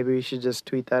 So maybe we should just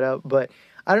tweet that out. But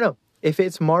I don't know. If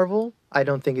it's Marvel, I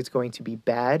don't think it's going to be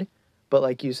bad. But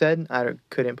like you said,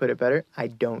 couldn't put it better. I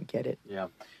don't get it. Yeah.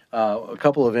 A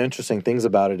couple of interesting things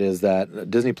about it is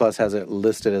that Disney Plus has it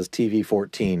listed as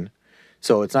TV-14.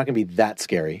 So it's not going to be that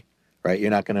scary. Right,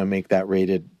 you're not going to make that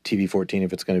rated TV-14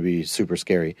 if it's going to be super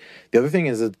scary. The other thing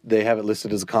is that they have it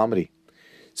listed as a comedy.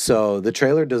 So the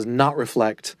trailer does not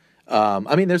reflect...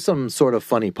 there's some sort of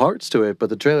funny parts to it, but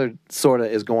the trailer sort of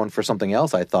is going for something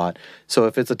else, I thought. So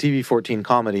if it's a TV-14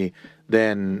 comedy,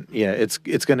 then, yeah, it's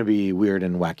going to be weird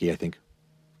and wacky, I think.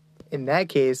 In that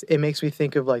case, it makes me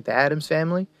think of, like, the Addams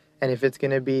Family. And if it's going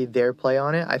to be their play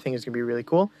on it, I think it's going to be really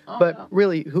cool.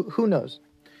 Really, who knows?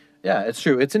 Yeah, it's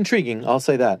true. It's intriguing. I'll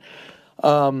say that.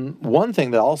 One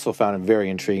thing that I also found very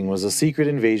intriguing was a Secret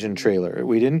Invasion trailer.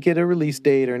 We didn't get a release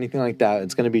date or anything like that.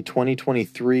 It's going to be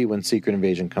 2023 when Secret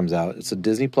Invasion comes out. It's a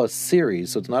Disney Plus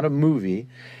series, so it's not a movie.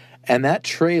 And that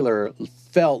trailer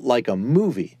felt like a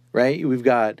movie, right? We've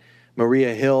got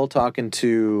Maria Hill talking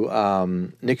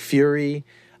to Nick Fury.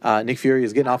 Nick Fury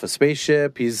is getting off a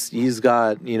spaceship. He's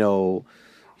got,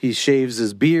 he shaves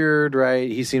his beard,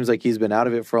 right? He seems like he's been out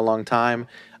of it for a long time.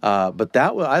 But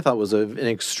that I thought was an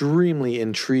extremely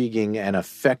intriguing and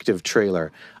effective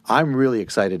trailer. I'm really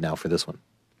excited now for this one.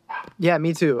 Yeah,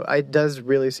 me too. It does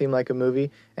really seem like a movie.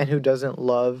 And who doesn't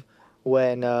love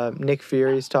when Nick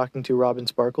Fury's talking to Robin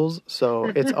Sparkles? So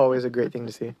it's always a great thing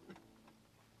to see.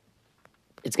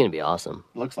 It's going to be awesome.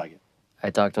 Looks like it. I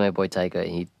talked to my boy Taika.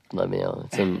 He let me know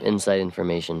some inside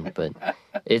information, but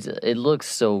it looks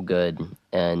so good.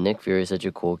 And Nick Fury is such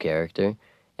a cool character.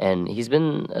 And he's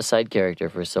been a side character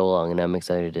for so long, and I'm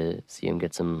excited to see him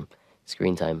get some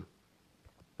screen time.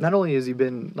 Not only has he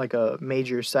been like a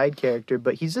major side character,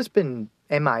 but he's just been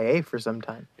MIA for some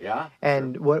time. Yeah.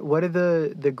 And what are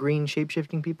the green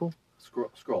shape-shifting people?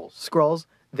 Scrolls. Skrulls.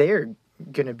 They're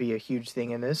gonna be a huge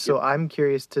thing in this. So I'm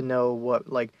curious to know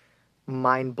what like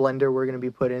mind blender we're gonna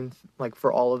be put in like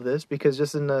for all of this, because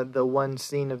just in the one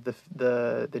scene of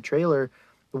the trailer,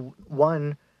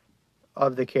 one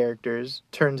of the characters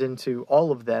turns into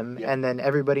all of them, and then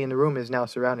everybody in the room is now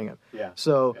surrounding him. Yeah.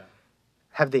 So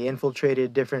have they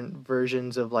infiltrated different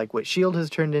versions of like what S.H.I.E.L.D. has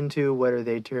turned into? What are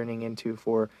they turning into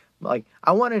for? Like,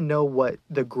 I want to know what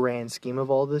the grand scheme of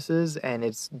all this is, and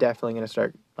it's definitely going to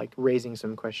start like raising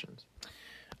some questions.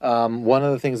 One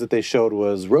of the things that they showed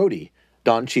was Rhodey,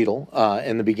 Don Cheadle,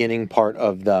 in the beginning part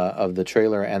of the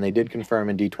trailer, and they did confirm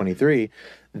in D23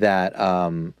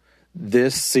 that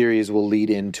this series will lead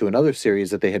into another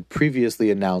series that they had previously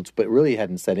announced, but really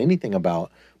hadn't said anything about,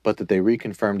 but that they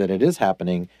reconfirmed that it is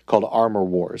happening, called Armor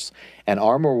Wars. And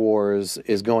Armor Wars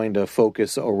is going to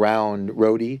focus around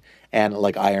Rhodey and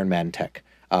like Iron Man tech.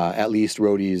 At least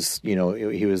Rhodey's,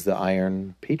 he was the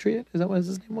Iron Patriot. Is that what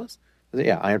his name was?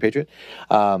 Yeah, Iron Patriot.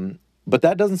 But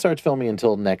that doesn't start filming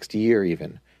until next year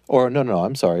even. Or no,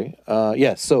 I'm sorry.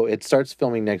 Yes, so it starts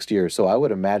filming next year. So I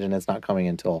would imagine it's not coming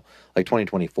until like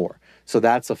 2024. So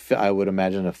that's I would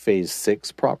imagine a Phase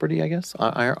 6 property, I guess,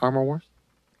 Armor Wars.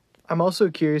 I'm also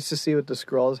curious to see what the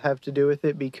Skrulls have to do with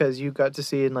it, because you got to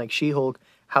see in like She-Hulk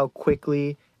how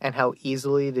quickly and how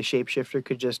easily the shapeshifter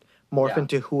could just morph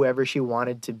into whoever she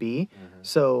wanted to be. Mm-hmm.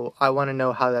 So I want to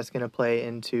know how that's going to play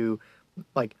into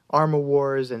like Armor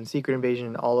Wars and Secret Invasion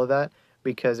and all of that,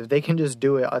 because if they can just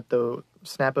do it at the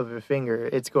snap of a finger,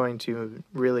 it's going to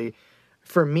really,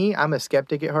 for me, I'm a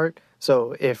skeptic at heart.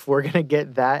 So if we're going to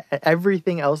get that,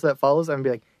 everything else that follows, I'm going to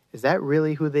be like, is that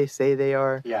really who they say they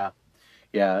are?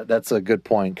 Yeah, that's a good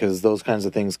point, because those kinds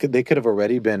of things, they could have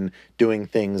already been doing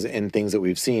things in things that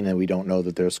we've seen, and we don't know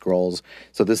that they're Skrulls.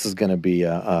 So this is going to be,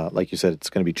 like you said, it's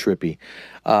going to be trippy.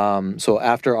 So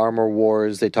after Armor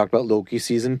Wars, they talked about Loki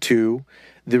Season 2.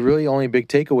 The really only big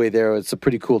takeaway there, it's a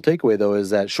pretty cool takeaway, though, is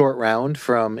that Short Round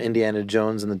from Indiana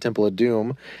Jones and the Temple of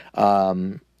Doom,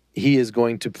 he is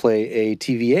going to play a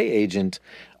TVA agent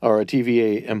or a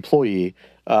TVA employee.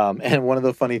 And one of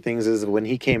the funny things is when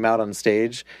he came out on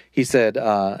stage, he said,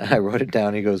 I wrote it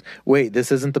down, he goes, wait, this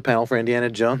isn't the panel for Indiana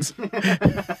Jones?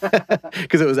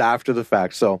 Because it was after the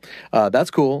fact. So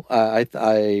that's cool. I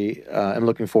am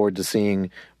looking forward to seeing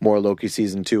more Loki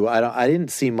Season 2. I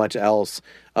didn't see much else.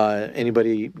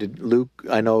 Luke,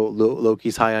 I know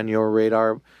Loki's high on your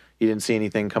radar. You didn't see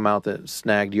anything come out that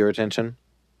snagged your attention?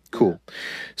 Cool.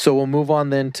 So we'll move on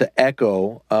then to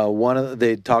Echo.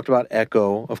 They talked about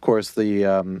Echo. Of course,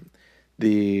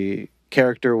 the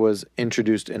character was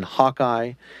introduced in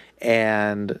Hawkeye,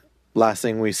 and last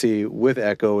thing we see with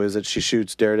Echo is that she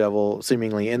shoots Daredevil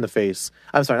seemingly in the face.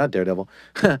 I'm sorry, not Daredevil,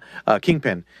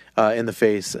 Kingpin in the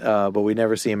face, but we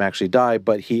never see him actually die.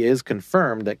 But he is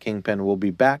confirmed that Kingpin will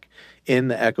be back in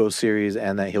the Echo series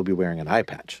and that he'll be wearing an eye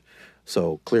patch.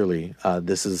 So clearly,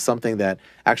 this is something that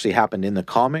actually happened in the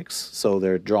comics. So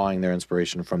they're drawing their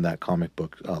inspiration from that comic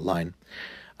book line.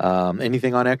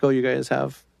 Anything on Echo you guys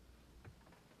have?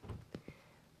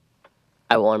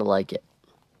 I want to like it.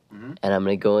 Mm-hmm. And I'm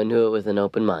going to go into it with an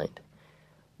open mind.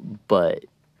 But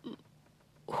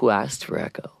who asked for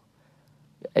Echo?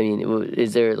 I mean,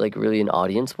 is there like really an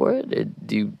audience for it?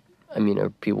 Are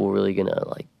people really going to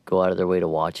like go out of their way to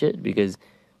watch it? Because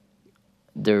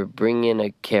they're bringing in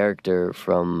a character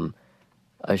from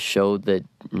a show that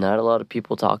not a lot of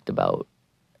people talked about.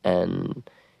 And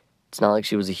it's not like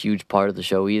she was a huge part of the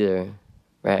show either,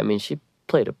 right? I mean, she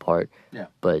played a part,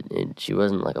 but she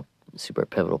wasn't like a super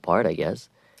pivotal part, I guess.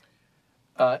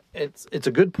 It's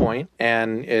a good point,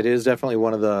 and it is definitely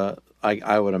one of the,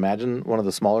 I would imagine, one of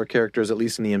the smaller characters, at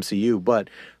least in the MCU. But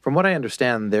from what I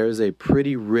understand, there's a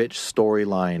pretty rich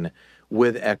storyline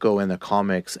with Echo in the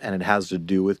comics, and it has to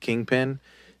do with Kingpin.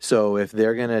 So if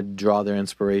they're going to draw their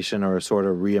inspiration or sort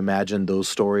of reimagine those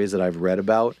stories that I've read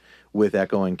about with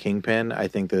Echo and Kingpin, I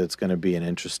think that it's going to be an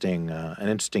interesting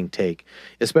take,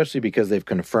 especially because they've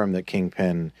confirmed that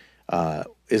Kingpin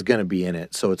is going to be in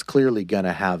it. So it's clearly going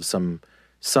to have some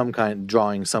kind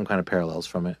of parallels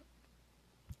from it.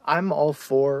 I'm all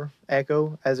for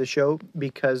Echo as a show,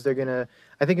 because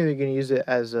I think they're gonna use it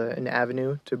as an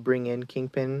avenue to bring in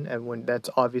Kingpin, and when that's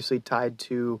obviously tied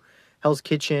to Hell's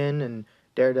Kitchen and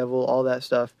Daredevil, all that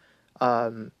stuff,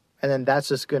 and then that's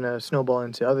just gonna snowball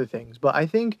into other things. But I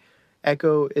think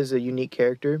Echo is a unique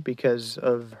character because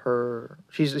of her.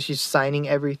 She's signing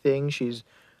everything. She's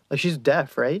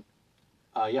deaf, right?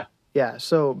 Yeah. Yeah.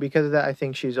 So because of that, I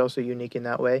think she's also unique in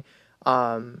that way.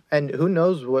 And who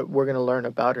knows what we're going to learn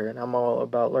about her. And I'm all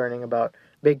about learning about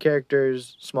big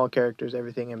characters, small characters,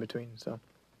 everything in between. So,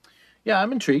 Yeah,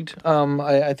 I'm intrigued.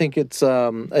 I think it's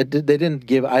they didn't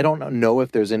give. I don't know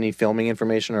if there's any filming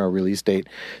information or a release date,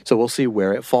 so we'll see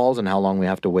where it falls and how long we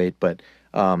have to wait. But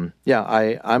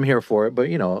yeah, I'm here for it. But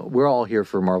you know, we're all here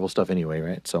for Marvel stuff anyway,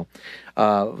 right? So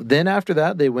then after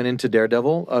that, they went into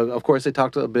Daredevil. Of course, they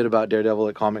talked a bit about Daredevil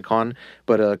at Comic-Con,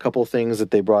 but a couple things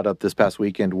that they brought up this past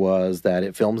weekend was that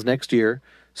it films next year.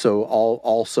 So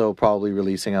also probably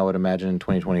releasing, I would imagine, in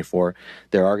 2024.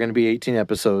 There are going to be 18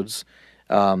 episodes.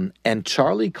 And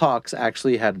Charlie Cox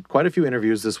actually had quite a few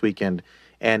interviews this weekend,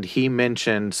 and he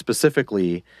mentioned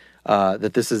specifically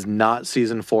that this is not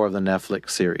season 4 of the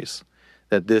Netflix series,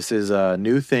 that this is a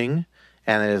new thing,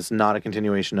 and it is not a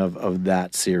continuation of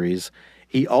that series.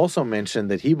 He also mentioned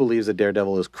that he believes that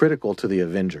Daredevil is critical to the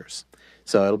Avengers.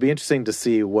 So it'll be interesting to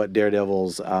see what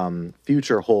Daredevil's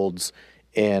future holds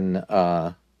in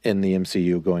the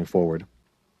MCU going forward.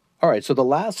 All right, so the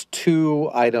last two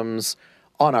items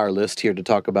on our list here to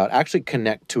talk about actually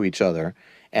connect to each other,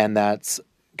 and that's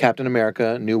Captain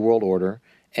America, New World Order,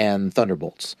 and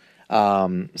Thunderbolts.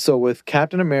 So with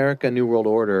Captain America, New World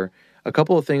Order, a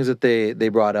couple of things that they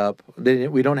brought up.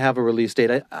 We don't have a release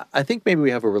date. I think maybe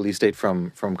we have a release date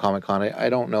from Comic-Con. I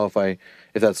don't know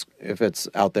if it's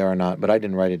out there or not, but I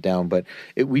didn't write it down. But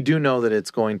we do know that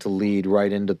it's going to lead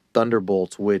right into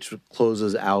Thunderbolts, which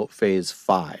closes out Phase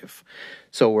 5.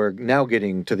 So we're now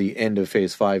getting to the end of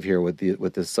Phase 5 here with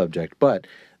this subject. But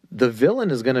the villain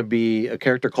is going to be a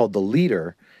character called the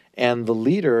Leader, and the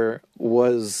Leader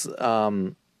was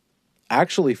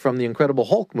actually from the Incredible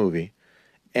Hulk movie.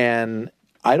 And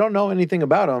I don't know anything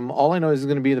about him. All I know is he's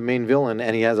going to be the main villain,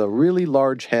 and he has a really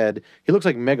large head. He looks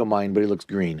like Megamind, but he looks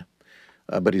green.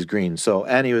 But he's green. So,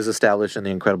 and he was established in the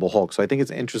Incredible Hulk. So I think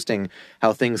it's interesting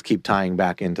how things keep tying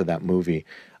back into that movie.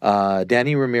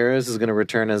 Danny Ramirez is going to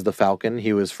return as the Falcon.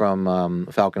 He was from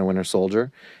Falcon and Winter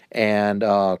Soldier. And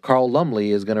Carl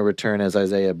Lumbly is going to return as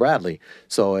Isaiah Bradley.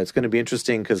 So it's going to be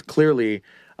interesting because clearly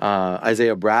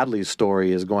Isaiah Bradley's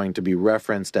story is going to be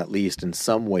referenced at least in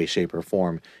some way, shape, or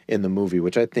form in the movie,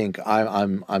 which I think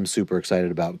I'm super excited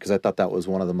about because I thought that was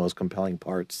one of the most compelling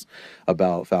parts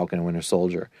about Falcon and Winter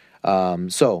Soldier.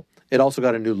 So it also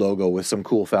got a new logo with some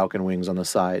cool Falcon wings on the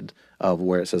side of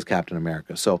where it says Captain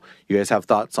America. So you guys have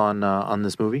thoughts on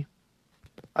this movie?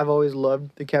 I've always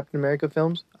loved the Captain America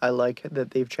films. I like that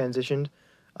they've transitioned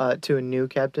to a new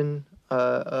Captain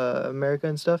America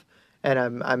and stuff, and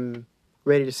I'm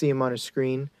ready to see him on a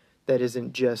screen that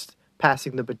isn't just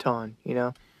passing the baton, you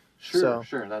know? Sure,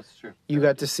 that's true. You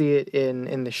got to see it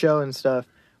in the show and stuff,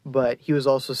 but he was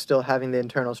also still having the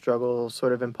internal struggle,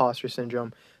 sort of imposter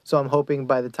syndrome. So I'm hoping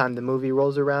by the time the movie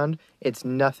rolls around, it's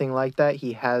nothing like that.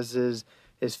 He has his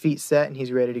feet set and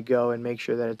he's ready to go and make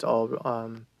sure that it's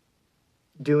all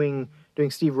doing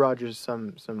Steve Rogers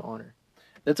some honor.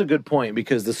 That's a good point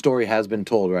because the story has been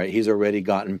told, right? He's already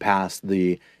gotten past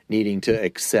the needing to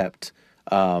accept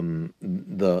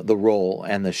the role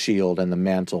and the shield and the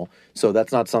mantle. So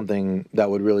that's not something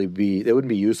that would really be, it wouldn't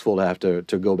be useful to have to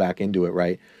go back into it,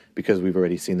 right? Because we've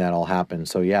already seen that all happen.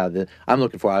 So yeah, I'm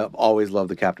looking for, I've always loved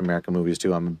the Captain America movies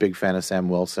too. I'm a big fan of Sam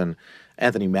Wilson.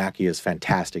 Anthony Mackie is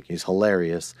fantastic. He's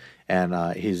hilarious. And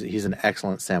he's an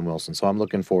excellent Sam Wilson. So I'm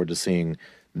looking forward to seeing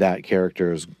that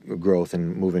character's growth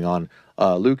and moving on.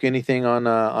 Luke, anything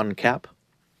on Cap?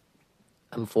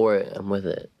 I'm for it. I'm with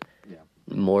it.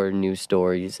 More new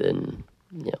stories and,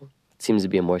 it seems to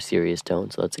be a more serious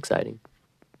tone, so that's exciting.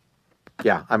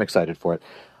 Yeah, I'm excited for it.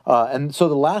 And so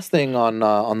the last thing on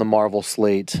the Marvel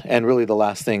slate, and really the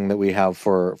last thing that we have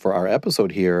for our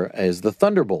episode here, is the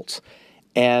Thunderbolts.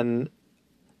 And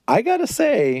I gotta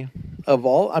say,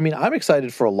 I'm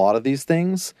excited for a lot of these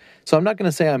things, so I'm not going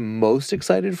to say I'm most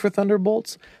excited for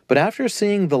Thunderbolts, but after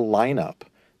seeing the lineup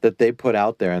that they put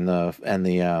out there and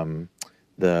the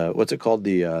what's it called,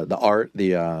 the art,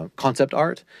 the concept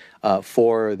art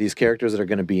for these characters that are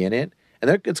going to be in it,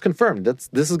 and it's confirmed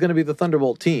this is going to be the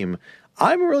Thunderbolt team.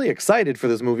 I'm really excited for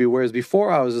this movie, whereas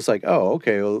before I was just like, oh,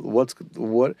 okay, well,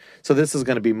 what? So this is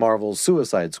going to be Marvel's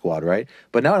Suicide Squad, right?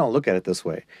 But now I don't look at it this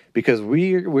way because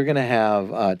we're going to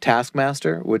have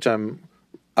Taskmaster, which I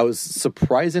was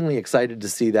surprisingly excited to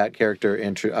see that character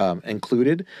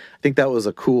included. I think that was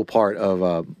a cool part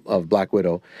of Black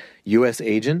Widow. U.S.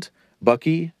 Agent,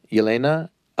 Bucky, Yelena,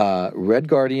 Red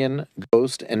Guardian,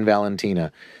 Ghost, and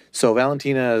Valentina. So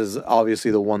Valentina is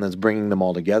obviously the one that's bringing them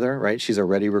all together, right? She's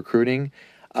already recruiting.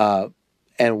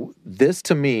 And this,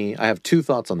 to me, I have two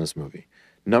thoughts on this movie.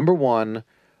 Number one,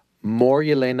 more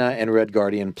Yelena and Red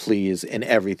Guardian, please, in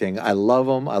everything. I love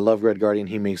him. I love Red Guardian.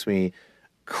 He makes me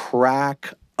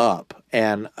crack up,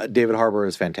 and David Harbour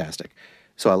is fantastic.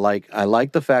 So I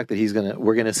like the fact that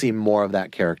we're gonna see more of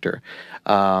that character.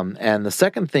 And the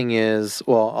second thing is,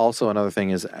 well, also another thing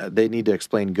is they need to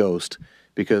explain Ghost,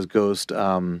 because Ghost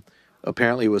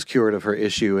apparently was cured of her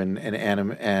issue in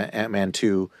Ant-Man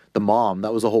 2. The mom,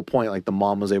 that was the whole point. Like the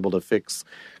mom was able to fix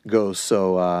Ghost.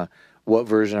 So what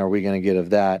version are we going to get of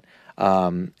that?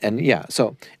 And yeah,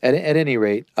 so at any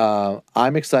rate,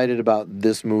 I'm excited about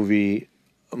this movie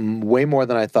way more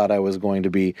than I thought I was going to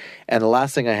be. And the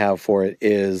last thing I have for it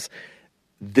is,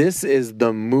 this is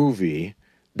the movie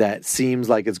that seems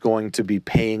like it's going to be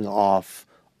paying off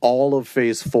all of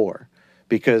Phase 4,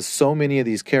 because so many of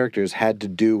these characters had to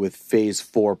do with Phase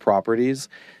 4 properties.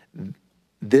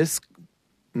 This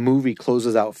movie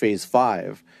closes out Phase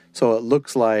 5, so it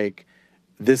looks like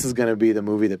this is going to be the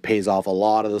movie that pays off a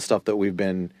lot of the stuff that we've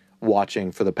been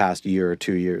watching for the past year or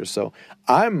 2 years. So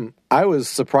I was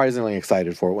surprisingly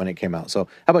excited for it when it came out. So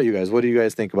how about you guys? What do you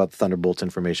guys think about the Thunderbolts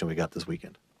information we got this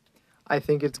weekend? I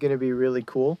think it's going to be really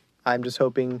cool. I'm just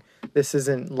hoping this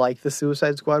isn't like the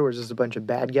Suicide Squad, where it's just a bunch of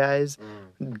bad guys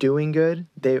doing good.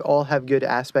 They all have good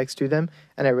aspects to them,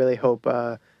 and I really hope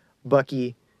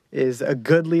Bucky is a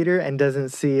good leader and doesn't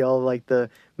see all like the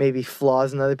maybe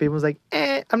flaws in other people. It's like,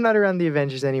 I'm not around the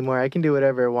Avengers anymore. I can do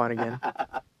whatever I want again.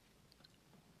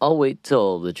 I'll wait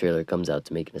till the trailer comes out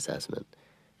to make an assessment,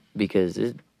 because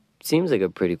it seems like a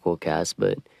pretty cool cast,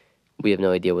 but we have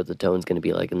no idea what the tone's going to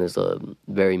be like, and there's a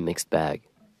very mixed bag.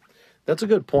 That's a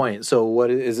good point. So what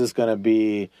is this going to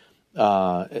be?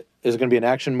 Is it going to be an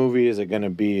action movie? Is it going to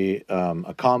be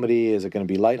a comedy? Is it going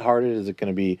to be lighthearted? Is it going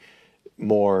to be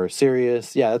more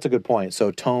serious? Yeah, that's a good point. So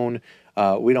tone,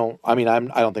 I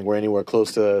don't think we're anywhere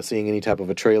close to seeing any type of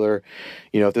a trailer.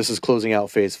 If this is closing out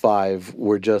Phase 5,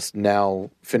 we're just now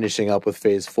finishing up with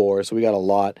Phase 4. So we got a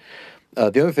lot. The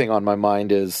other thing on my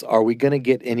mind is, are we going to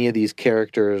get any of these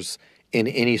characters in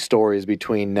any stories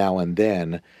between now and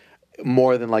then?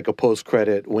 More than like a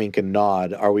post-credit wink and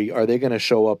nod. Are they going to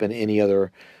show up in any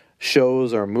other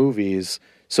shows or movies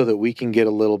so that we can get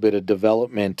a little bit of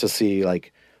development to see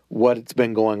like what's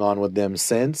been going on with them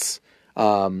since? We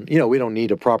don't need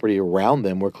a property around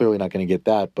them. We're clearly not going to get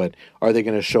that, but are they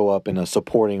going to show up in a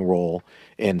supporting role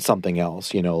in something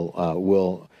else?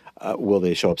 Will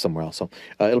they show up somewhere else? So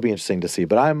it'll be interesting to see.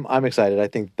 But I'm excited. I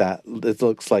think that it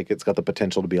looks like it's got the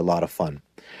potential to be a lot of fun.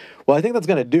 Well, I think that's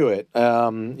going to do it.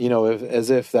 As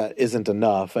if that isn't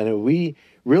enough. And we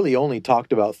really only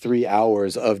talked about 3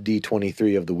 hours of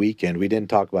D23 of the weekend. We didn't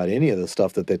talk about any of the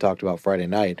stuff that they talked about Friday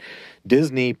night.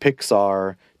 Disney,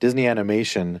 Pixar, Disney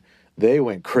Animation, they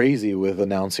went crazy with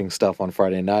announcing stuff on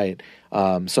Friday night.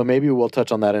 So maybe we'll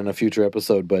touch on that in a future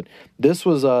episode. But this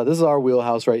is our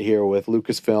wheelhouse right here with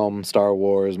Lucasfilm, Star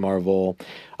Wars, Marvel,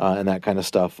 and that kind of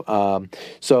stuff.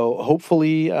 So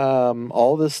hopefully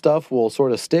all this stuff will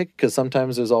sort of stick, because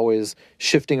sometimes there's always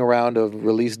shifting around of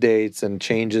release dates and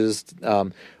changes.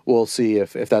 We'll see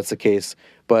if that's the case.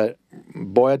 But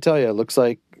boy, I tell you, it looks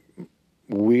like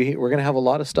we're going to have a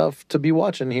lot of stuff to be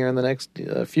watching here in the next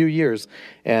few years.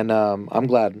 And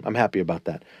I'm happy about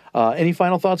that. Any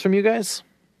final thoughts from you guys?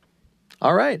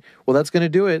 All right. Well, that's going to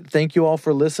do it. Thank you all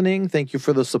for listening. Thank you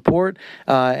for the support.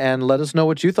 And let us know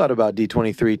what you thought about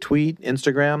D23. Tweet,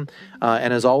 Instagram.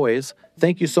 And as always,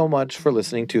 thank you so much for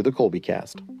listening to the Colby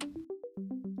Cast.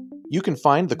 You can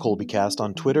find the Colby Cast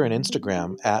on Twitter and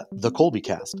Instagram at the Colby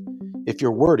Cast. If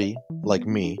you're wordy, like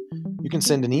me, you can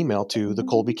send an email to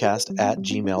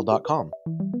thecolbycast@gmail.com.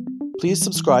 Please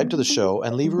subscribe to the show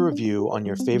and leave a review on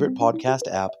your favorite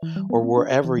podcast app or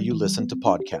wherever you listen to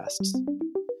podcasts.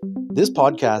 This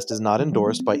podcast is not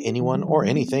endorsed by anyone or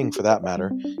anything for that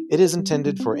matter. It is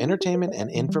intended for entertainment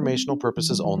and informational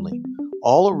purposes only.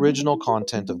 All original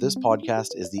content of this podcast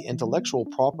is the intellectual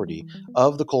property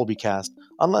of the Colby Cast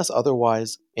unless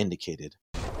otherwise indicated.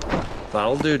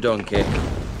 That'll do, Donkey.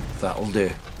 That'll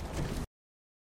do.